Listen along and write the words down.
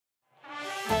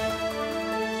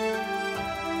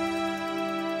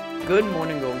Good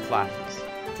morning, Golden Flashes.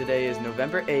 Today is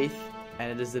November 8th, and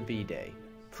it is the B-Day.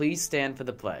 Please stand for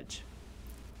the pledge.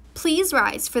 Please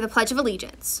rise for the Pledge of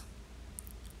Allegiance.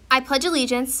 I pledge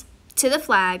allegiance to the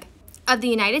flag of the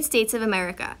United States of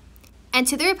America and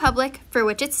to the republic for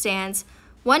which it stands,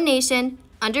 one nation,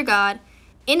 under God,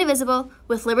 indivisible,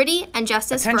 with liberty and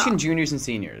justice for all. Attention juniors and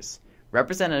seniors.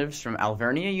 Representatives from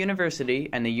Alvernia University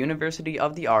and the University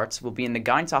of the Arts will be in the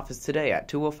guidance office today at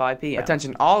 2:05 p.m.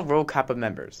 Attention all Rho Kappa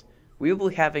members. We will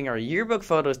be having our yearbook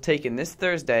photos taken this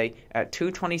Thursday at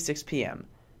 2:26 p.m.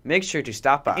 Make sure to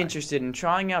stop by. Interested in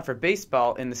trying out for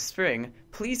baseball in the spring,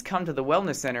 please come to the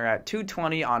Wellness Center at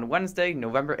 2:20 on Wednesday,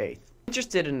 November 8th.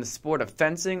 Interested in the sport of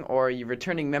fencing or are you a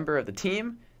returning member of the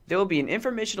team? There will be an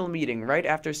informational meeting right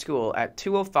after school at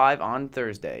 2:05 on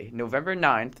Thursday, November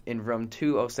 9th in room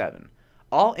 207.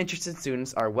 All interested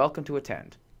students are welcome to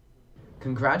attend.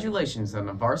 Congratulations on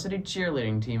the varsity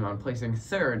cheerleading team on placing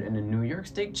third in the New York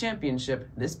State Championship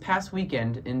this past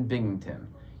weekend in Binghamton.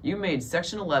 You made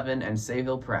Section 11 and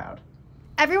Sayville proud.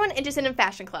 Everyone interested in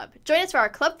Fashion Club, join us for our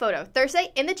club photo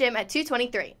Thursday in the gym at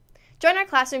 2:23. Join our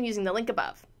classroom using the link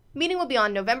above. Meeting will be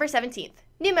on November 17th.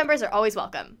 New members are always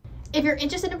welcome. If you're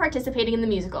interested in participating in the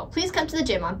musical, please come to the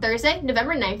gym on Thursday,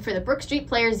 November 9th for the Brook Street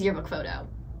Players yearbook photo.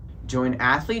 Join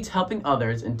athletes helping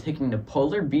others in taking the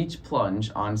Polar Beach Plunge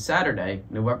on Saturday,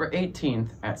 November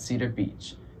 18th at Cedar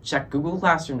Beach. Check Google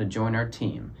Classroom to join our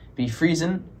team. Be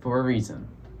freezin' for a reason.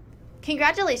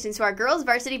 Congratulations to our girls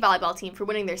varsity volleyball team for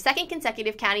winning their second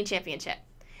consecutive county championship.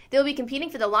 They will be competing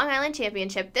for the Long Island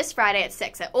Championship this Friday at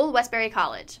 6 at Old Westbury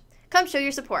College. Come show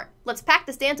your support. Let's pack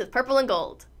the stands with purple and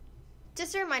gold.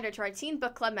 Just a reminder to our Teen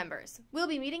Book Club members, we'll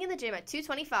be meeting in the gym at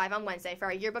 2:25 on Wednesday for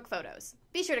our yearbook photos.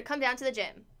 Be sure to come down to the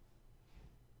gym.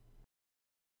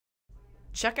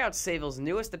 Check out Sayville's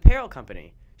newest apparel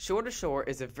company. Shore to Shore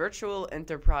is a virtual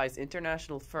enterprise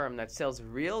international firm that sells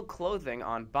real clothing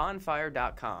on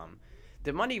bonfire.com.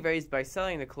 The money raised by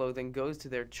selling the clothing goes to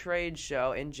their trade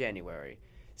show in January.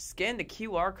 Scan the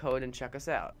QR code and check us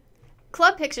out.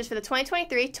 Club pictures for the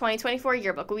 2023-2024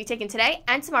 yearbook will be taken today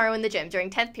and tomorrow in the gym during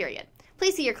 10th period.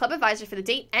 Please see your club advisor for the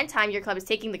date and time your club is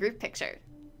taking the group picture.